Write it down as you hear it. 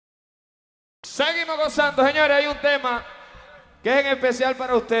Seguimos gozando, señores. Hay un tema que es en especial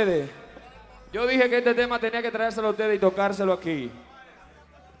para ustedes. Yo dije que este tema tenía que traérselo a ustedes y tocárselo aquí.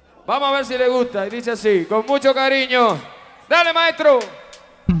 Vamos a ver si les gusta. Y dice así, con mucho cariño. Dale, maestro.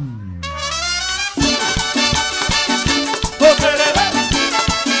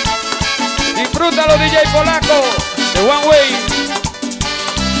 Disfrútalo, DJ Polaco, de One Way.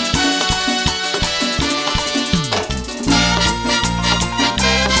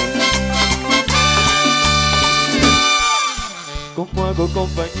 ¿Cómo hago,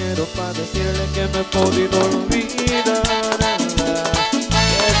 compañero, para decirle que me he podido olvidar?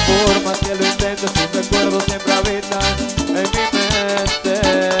 De forma que lo intento, sus recuerdos siempre habitan en mi mente.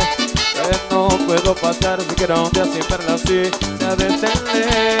 Que no puedo pasar siquiera un día sin verla así, sea desde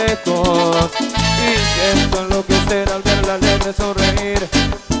lejos. Y siento enloquecer al verla alegre sonreír,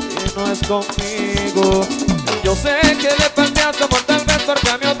 y no es conmigo. Yo sé que le falté a su amor, tal vez porque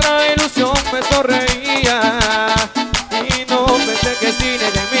a mi otra ilusión me sonreía. Y no pensé que sin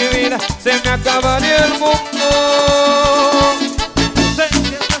ella en mi vida se me acabaría el mundo. Sé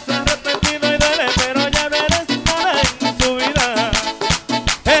que estás arrepentido y duele, pero ya no eres nada en su vida.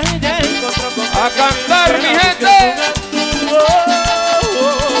 Ella encontró con A cantar, mi gente.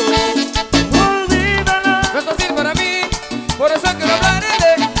 Olvídala. No es fácil para mí, por eso es que lo hablaré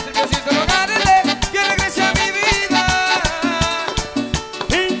de. Yo sí se lo haré de, que regrese a mi vida.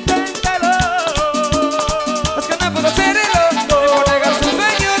 Inténtalo. Es que no puedo ser el otro, por negar sus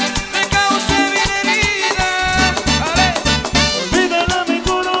sueños me cause bien herida. Ale. Olvídala, mi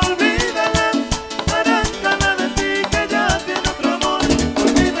cura, olvídala. Arráncala de ti que ya tiene otro amor.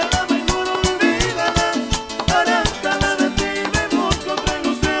 Olvídala, mi cura, olvídala. Arráncala de ti, me busco otra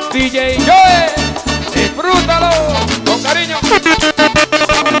ilusión. DJ Joe, disfrútalo con cariño.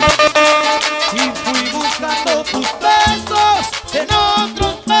 Y fui buscando tus besos en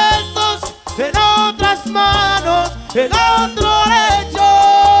otros besos, en otras manos, en otro lecho.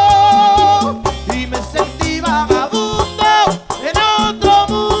 Y me sentí vagabundo en otro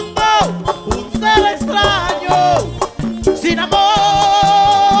mundo, un ser extraño, sin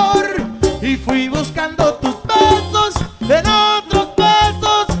amor. Y fui buscando tus besos en otros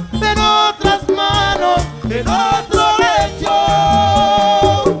besos, en otras manos, en otro lecho.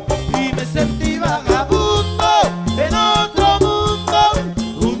 Y me sentí vagabundo en otro mundo,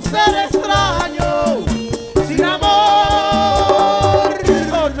 un ser extraño, sin amor.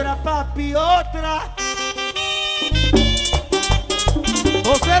 Otra, papi, otra.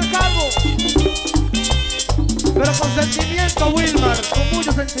 José el Calvo, pero con sentimiento, Wilmar, con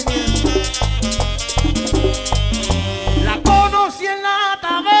mucho sentimiento. La conocí en la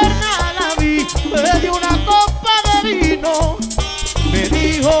taberna, la vi, me dio una copa de vino. Me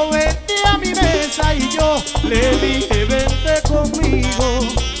dijo, vente a mi mesa y yo le dije, vente conmigo.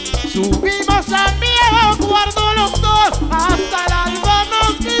 Subimos al viejo cuarto los dos, hasta el alba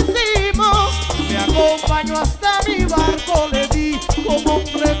nos quisimos. Me acompañó hasta mi barco, le di como un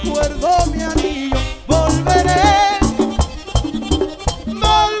recuerdo mi anillo. Volveré,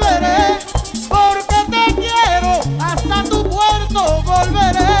 volveré, porque te quiero, hasta tu puerto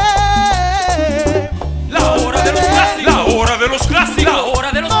volveré. La hora de los clásicos. La hora de los clásicos. La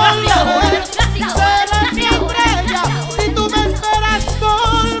hora de los clásicos. La hora de los clásicos. Será mi estrella, si tú me esperas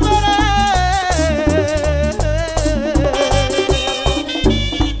volveré.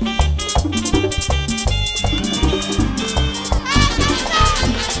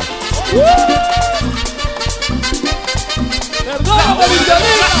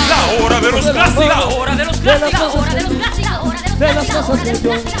 La hora de los clásicos. La hora de los clásicos. La hora de los clásicos. De las cosas que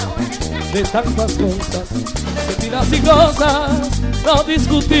yo, de tantas cosas, de tiras y cosas, no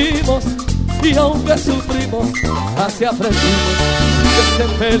discutimos. Y aunque sufrimos, así aprendimos que este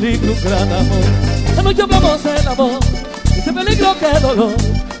peligro un gran amor. Anoche hablamos del amor, este peligro que dolor.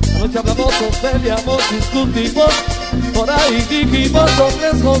 Anoche hablamos, nos peleamos, discutimos. Por ahí dijimos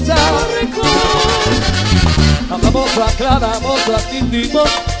otras cosas. Hablamos, lo aclaramos, lo admitimos.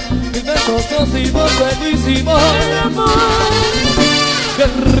 Mil besos nos dimos, buenísimo el amor. Qué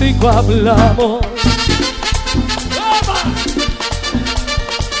rico hablamos.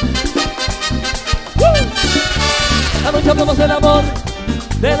 Anoche hablamos del amor,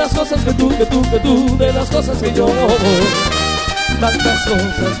 de las cosas que tú, de las cosas que yo. Tantas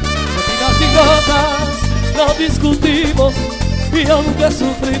cosas, mentiras y cosas, no discutimos. Y aunque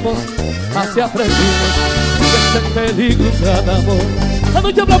sufrimos, así aprendimos que este peligro un gran amor.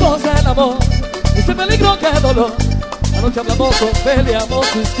 Anoche hablamos del amor, este peligro que dolor. Anoche hablamos, nos peleamos,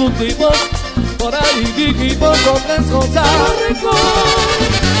 discutimos. Por ahí dijimos otras cosas.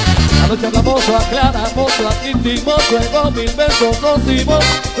 Anoche hablamos, aclaramos, admitimos, luego 1000 besos nos dimos,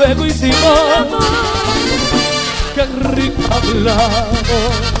 luego hicimos. Qué rico hablamos.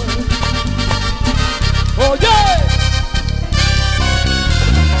 Oye.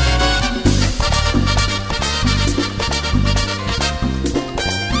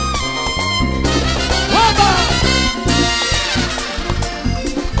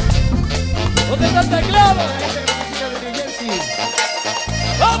 ¿Dónde está el teclado?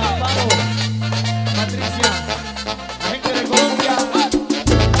 ¡Vamos! ¡Vamos! Patricia, la gente de Colombia.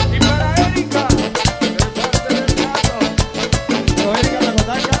 Y para Erika, del parte del gato. Pero Erika, ¿la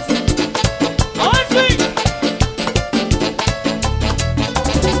contactas? ¡A ver si!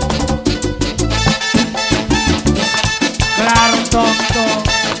 Claro, tonto.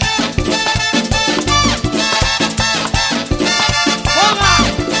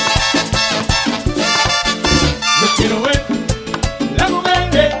 Quiero ver la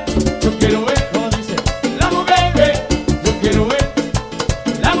mujer, yo quiero ver, ¿cómo dice? La mujer, yo quiero ver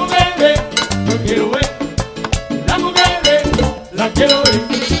la mujer, yo quiero ver la mujer, la quiero ver,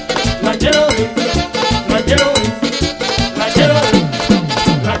 la quiero ver, la quiero ver, la quiero ver,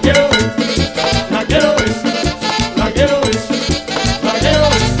 la quiero ver, la quiero ver, la quiero ver, la quiero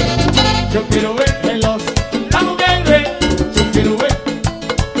ver, yo quiero ver la mujer, yo quiero ver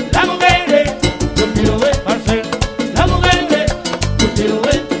la mujer, yo quiero ver Marcel. La mujer, yo quiero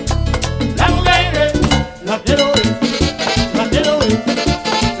ver, la mujer, la quiero ver, la quiero ver,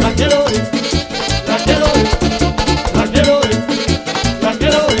 la quiero ver, la quiero ver, la quiero ver, la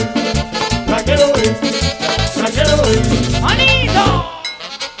quiero ver, la quiero ver, la quiero ver. ¡Anito!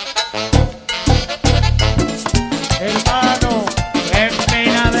 Hermano, qué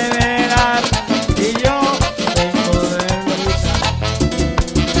pena de veras. Y yo tengo de verlo.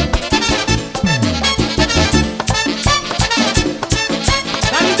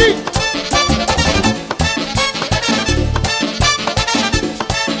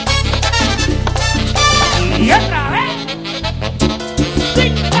 Y otra vez. Sí,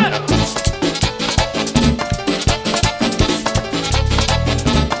 claro.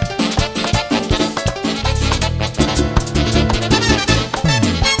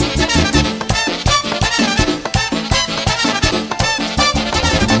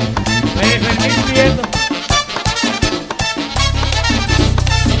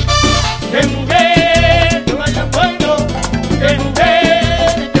 ¡Qué mujer que baila bueno! ¡Qué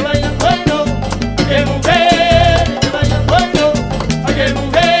mujer que baila bueno! ¡Qué mujer que baila bueno! ¡Qué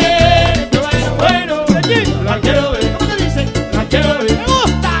mujer que baila bueno! La quiero ver, ¿cómo te dice? La quiero ver, me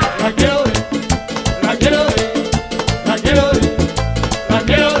gusta. La quiero ver, la quiero ver, la quiero ver, la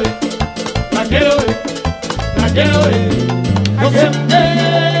quiero ver, la quiero ver, la quiero ver. ¡Qué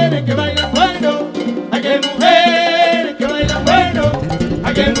mujer que baila bueno! ¡Qué mujer que baila bueno!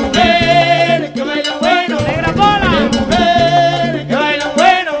 ¡Qué mujer que baila bueno! Negra Pola. ¡Qué mujer que baila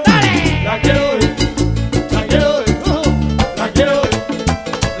bueno! Dale. La quiero ver, la quiero ver, la quiero ver,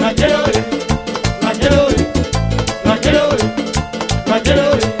 la quiero ver, la quiero ver, la quiero ver, la quiero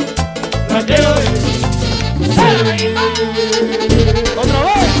ver, la quiero ver. ¡Otra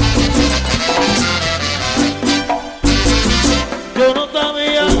vez! Yo no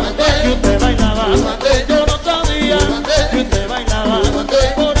sabía que usted bailaba, yo no sabía que usted bailaba,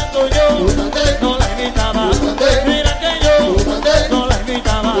 por eso yo no la invitaba. Mira que yo no la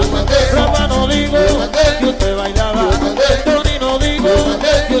invitaba. Rafa no digo que usted bailaba, Tony no digo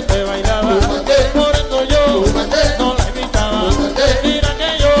que usted bailaba, por eso yo no la invitaba. Mira que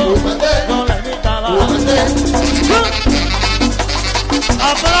yo no la invitaba.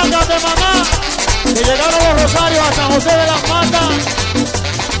 Aplácate, mamá, que llegaron los rosarios a San José de las Matas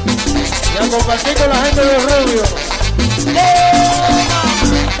y a compartir con la gente de Rubio.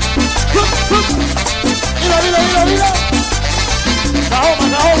 Mira, mira, mira, mira. Cajoma,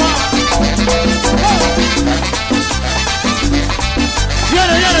 cajoma.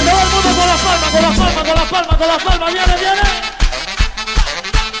 Viene, viene, todo el mundo con las palmas, con las palmas, con las palmas, con las palmas. Viene, viene.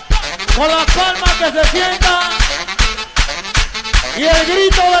 Con las palmas que se sienta. Y el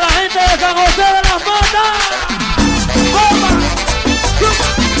grito de la gente de San José de las Matas. ¡Toma!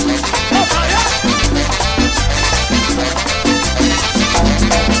 ¡Toma ya!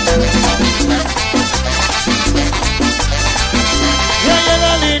 Y allá en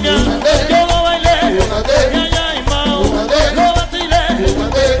la línea yo lo bailé, y allá en Mao lo vacilé,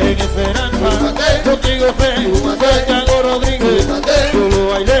 en Esperanza contigo fe, Santiago Rodríguez yo lo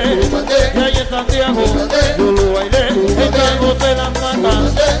bailé, y allá en Santiago yo lo bailé, en San José de las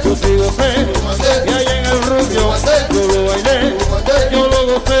Matas contigo fe, y allá en el Rubio yo lo bailé, yo lo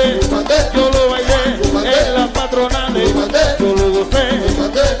gocé, yo lo bailé, en las patronales yo lo gocé,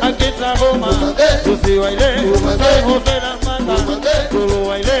 aquí en y bailé, lejos de las matas. Yo lo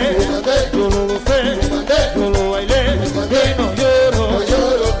bailé, yo lo gocé, yo lo bailé. Y no lloro,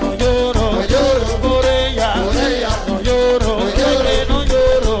 no lloro por ella, no lloro, que no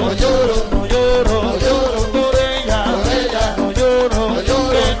lloro, no lloro por ella, no lloro,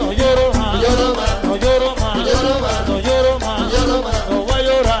 que no lloro más, no lloro más, no lloro más, no voy a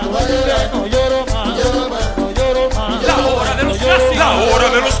llorar, que no lloro más, no lloro más. La hora de los clásicos, la hora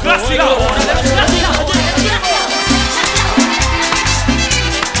de los clásicos, la hora de los clásicos.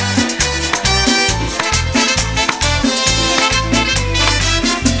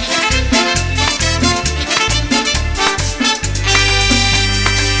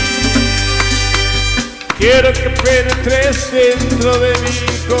 Quiero que penetres dentro de mi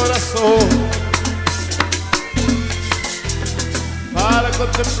corazón para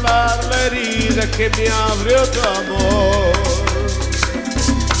contemplar la herida que me abrió tu amor.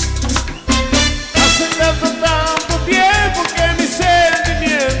 Hace tanto tiempo que mis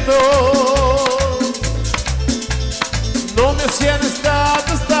sentimientos no me hacían esta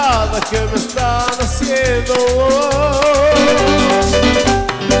que me están haciendo.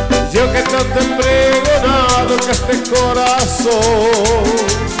 Yo que tanto he pregonado que este corazón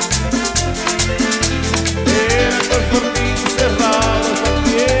era con fortín cerrado,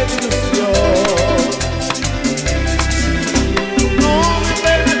 cualquier ilusión. No me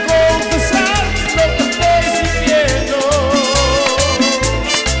pena confesar lo que estoy sintiendo.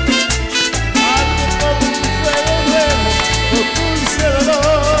 Algo como un fuego nuevo, un dulce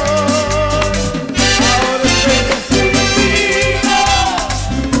dolor. Ahora estoy confundido,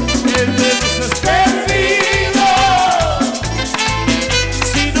 el de nos has perdido.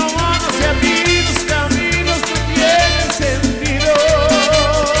 Si no van hacia ti, los caminos no tienen sentido.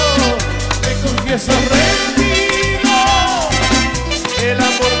 Me confieso rendido, el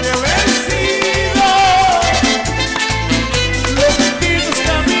amor me ha vencido. Los benditos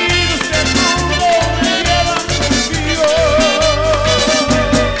caminos del mundo me llevan contigo.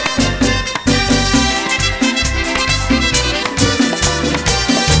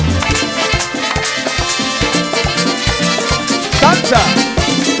 ¡Salsa!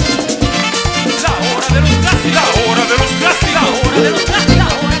 La hora de los clásicos, la hora de los clásicos, la hora de los clásicos.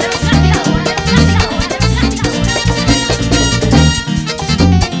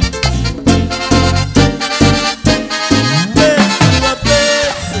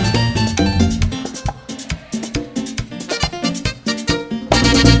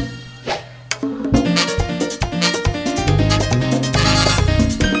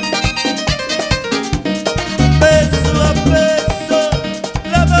 Beso a beso,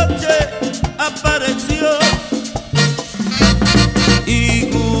 la noche apareció y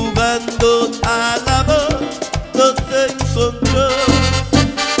jugando al amor nos encontró.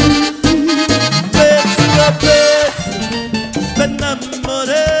 Beso a beso, me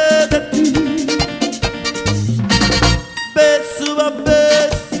enamoré de ti. Beso a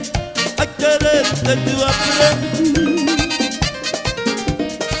beso, a quererte yo aprendí.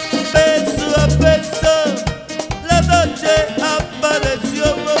 Beso a beso, la noche apareció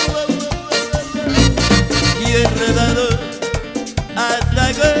y enredado hasta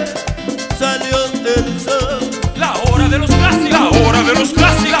que salió el sol. La hora de los clásicos, la hora de los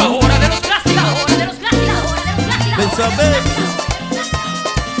clásicos, la hora de los clásicos, la hora de los clásicos, la hora de los clásicos. Beso a beso,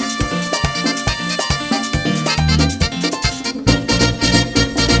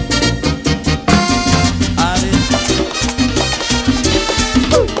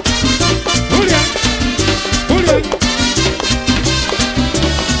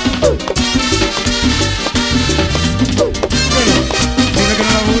 Dile que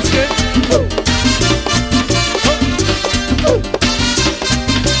no la busque.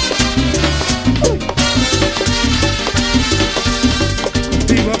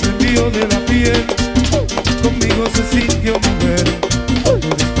 Contigo aprendió de la piel, conmigo se sintió mujer. Tú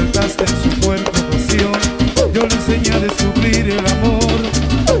despertaste en su cuerpo pasión, yo le enseñé a descubrir el amor.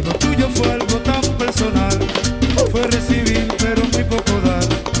 Lo tuyo fue algo tan personal, fue recibir pero muy poco dar.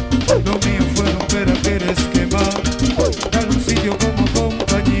 Lo mío fue romper aquel esquema, dar un sitio como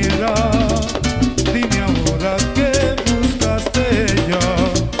compañera. Dime ahora qué buscaste ella,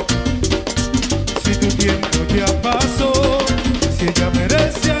 si tu tiempo ya pasó, si ella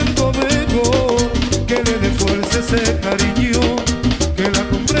merece algo mejor, que le dé fuerza a ese cariño.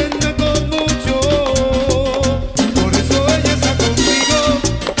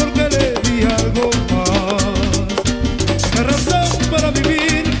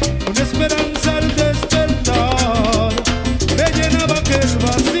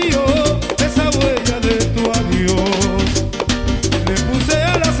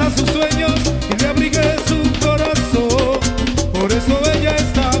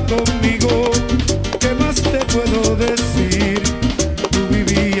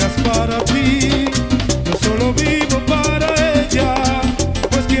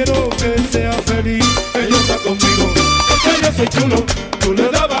 soy chulo, tú le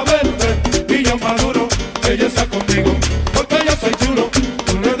dabas verde y yo maduro, ella está conmigo. Porque yo soy chulo,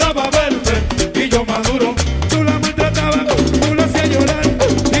 tú le dabas verde y yo maduro. Tú la maltratabas, tú la hacías llorar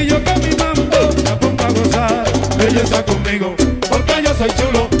y yo con mi mambo la pongo a gozar. Ella está conmigo, porque yo soy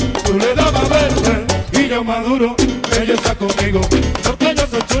chulo, tú le dabas verde y yo maduro. Ella está conmigo, porque yo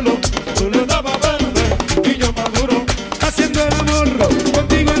soy chulo, tú le dabas verde y yo maduro. Haciendo el amor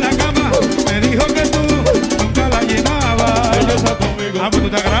contigo en la cama, me dijo que tú nunca la llenabas. Ella está conmigo, ah, pues tú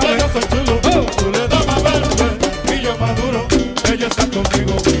te agradas. Yo soy chulo, tú le dabas verde y yo maduro. Ella está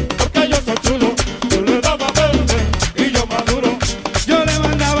conmigo, porque yo soy chulo, tú le dabas verde y yo maduro. Yo le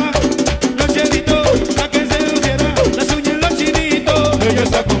mandaba los chelitos pa' que se luciera las uñas y los chinitos. Ella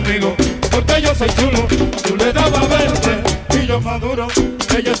está conmigo, porque yo soy chulo, tú le dabas verde y yo maduro.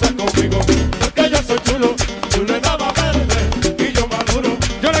 Ella está conmigo, porque yo soy chulo, tú le dabas verde y yo maduro.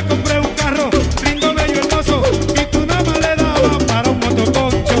 Yo le compré un carro lindo, bello, hermoso y tú nada más le dabas para un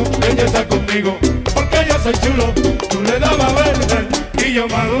motoconcho. Ella está conmigo, porque yo soy chulo, tú le dabas verde y yo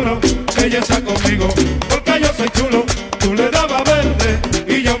maduro. Ella está conmigo, porque yo soy chulo, tú le dabas verde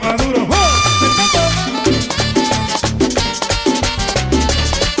y yo maduro.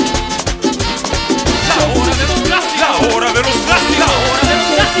 La hora de los clásicos, la hora de los clásicos, la hora de los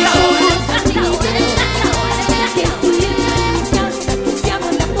clásicos. Que estoy en mi casa, que se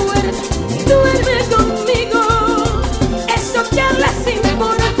abre la puerta y duerme conmigo. Eso que les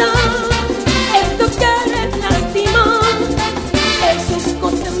importa, esto que les lastima, eso es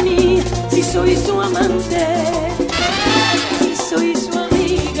cosa mía. Si soy su amante, si soy su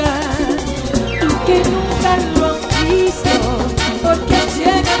amiga, que nunca lo han visto, porque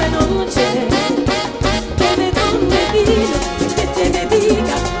llega de noche. Que me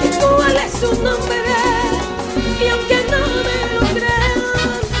diga que cuál es su nombre. Y aunque no me lo crean,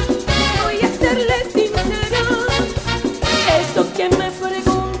 voy a serle sincera. Esto que me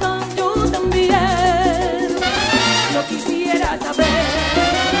preguntan yo también lo quisiera saber.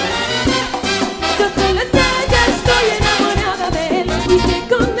 Desde la estrella estoy enamorada de él y que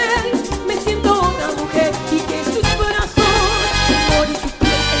con él me siento una mujer y que sus brazos por su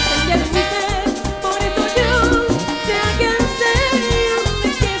piel encendieron mi ser. Por eso yo sea quien sea, me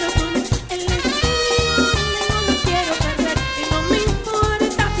quedo con él. Él es mío, no lo quiero perder y no me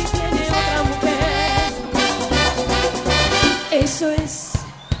importa si tiene otra mujer. Eso es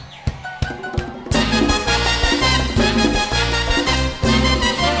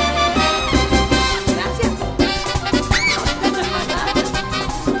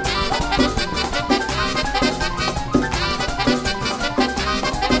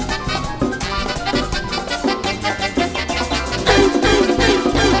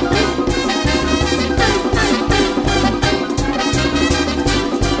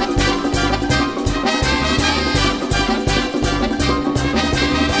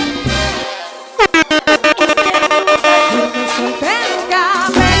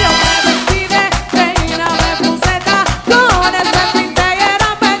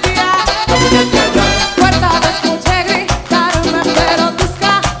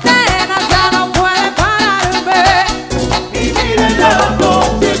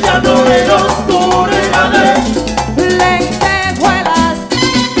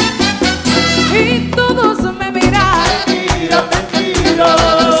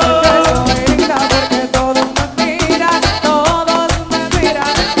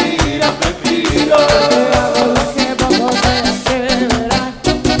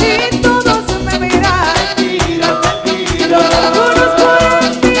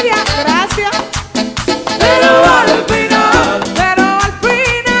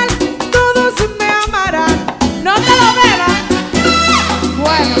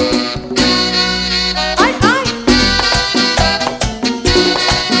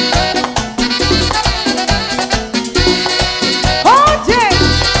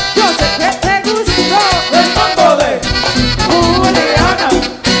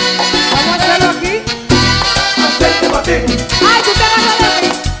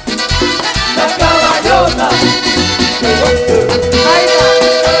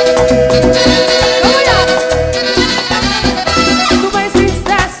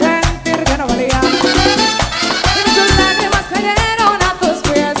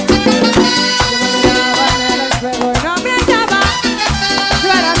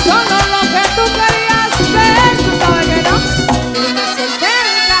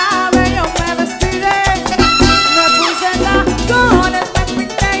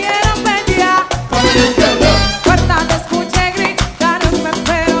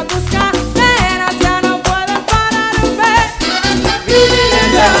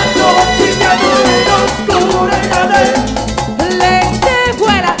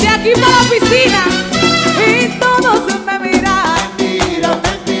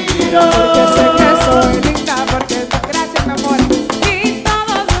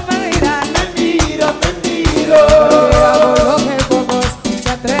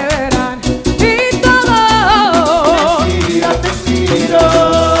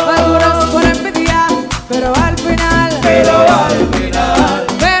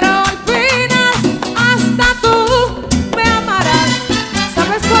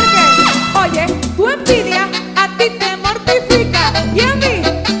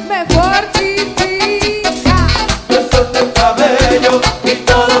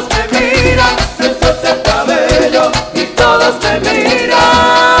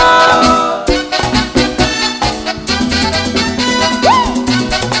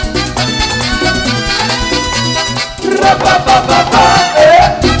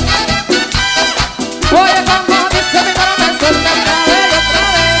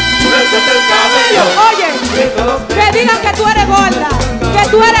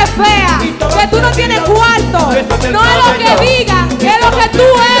no tienes cuarto. No es lo que digan, que es lo que tú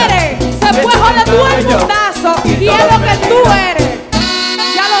eres. Se puede joder tú el mundazo y es lo que tú eres.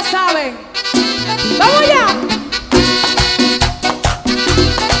 Ya lo saben. ¡Vamos ya!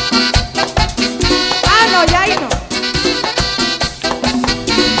 Ah, no, ya ahí no.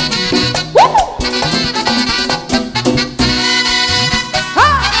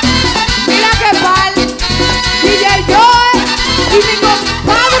 Mira qué pal, DJ Joe y mi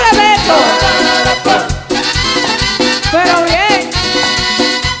compadre Beto. Pero bien,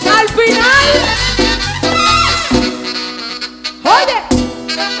 al final, oye,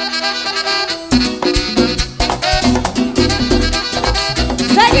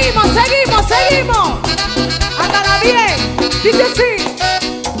 seguimos, seguimos, seguimos, hasta la 10, dice así.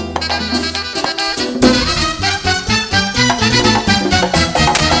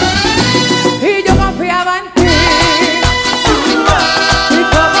 Y yo confiaba en ti. Y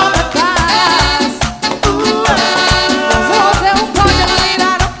cómo me pagas. Los ojos de un coche me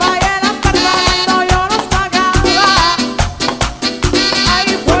miraron pa' llenar cuando yo los pagaba.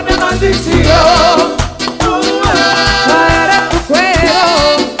 Ahí fue mi maldición. Caer en tu juego.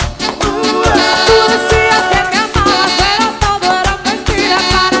 Tú decías que me amabas, pero todo era mentira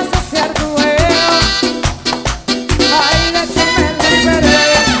para saciar tu ego. Ay, de que me liberé.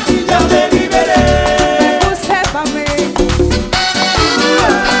 Ya me liberé. Me puse pa' mí.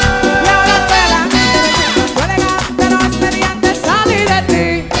 Y ahora te la fue elegante, no es mediante salir de ti.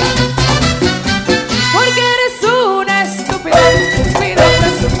 Porque eres un estúpido, estúpido,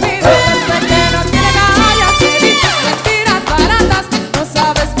 presumido, desde que no tiene gallas, que dices mentiras baratas. No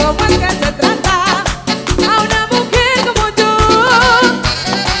sabes cómo es que se trata a una mujer como yo,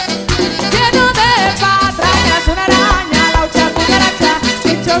 lleno de patrañas, una araña, laucha, cucaracha,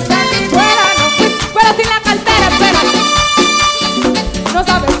 dichosa ni fuera, no fui, fuera sin la cartera, espera. No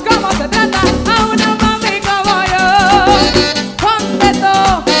sabes cómo se trata a una mami como yo. Ponte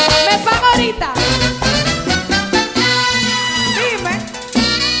todo, me pago ahorita. Dime,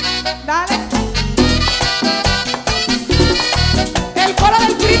 dale. El coro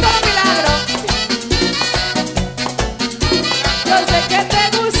del grito de milagro. Yo sé que te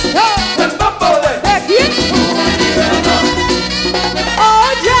gustó. El mambo ¿De quién?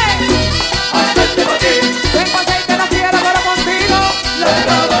 Oye, aceite pa' ti, tengo aceite, no quiero, pero contigo. la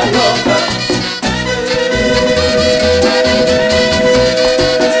graba loca.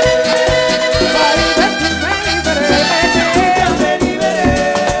 Ay, de ti me liberé. Ya me liberé.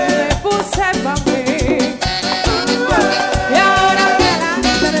 Me puse pa' mí. Y ahora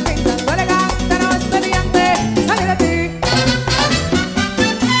delante de mí, tanto elegante, no es mediante salir de ti.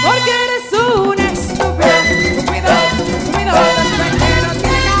 Porque eres un estúpido, estúpido, estúpido, desde que no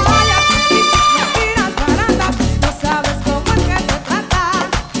tiene caballas, que dices mentiras baratas. No sabes cómo es que se trata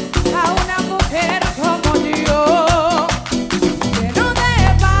a una mujer como yo, lleno de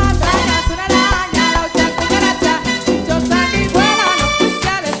patrañas, una araña, laucha, cucaracha, dichosa ni vuela, no fuiste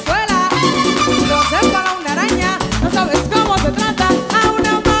a la escuela, no se para una araña, no sabes cómo se trata a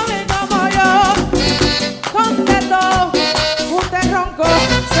una mami como yo. Ponte todo, un terronco,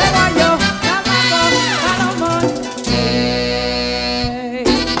 ceballo, tabaco, salomón.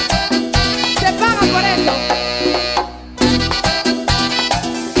 Se pagan por eso.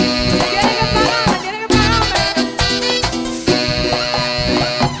 Tienen que pagarme, tienen que pagarme.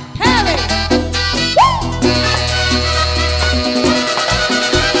 Heavy.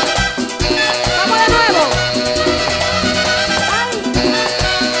 Vamos de nuevo. Ay.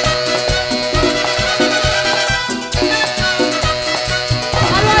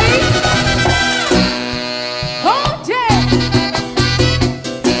 Déjalo ahí. Oye.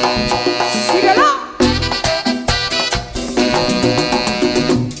 Síguelo.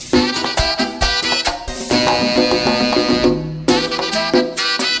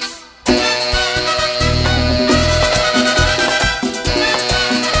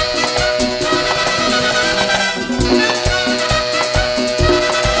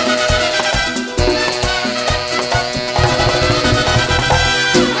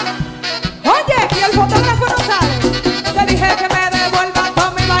 Oye, y el fotógrafo no sale. Te dije que me devuelva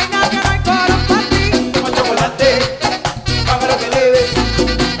toda mi vaina, que no hay coro para ti. Toma chocolate, paga lo que debes.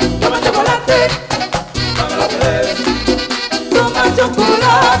 Toma chocolate, paga lo que debes. Toma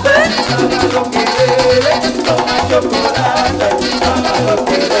chocolate. Paga lo que debes. Toma chocolate, paga lo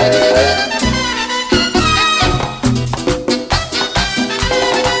que debes.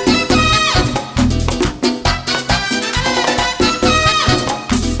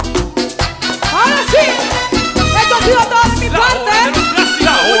 Ahora sí, esto ha sido todo de mi parte.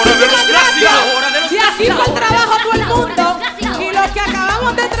 La hora de los gracias. La hora de los Y así fue el trabajo todo el mundo. Y los que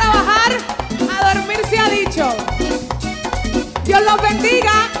acabamos de trabajar, a dicho. Dios los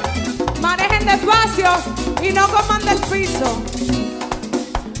bendiga, manejen despacio y no coman del piso.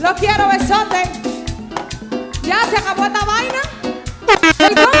 Los quiero, besote. Ya se acabó esta vaina.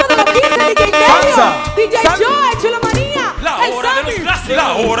 El combo de los 15, DJ Delio, DJ Joe, Chulo Manía, La hora de los clásicos.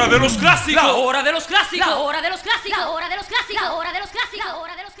 La hora de los clásicos. La hora de los clásicos. La hora de los clásicos. La hora de los clásicos. La hora de los clásicos.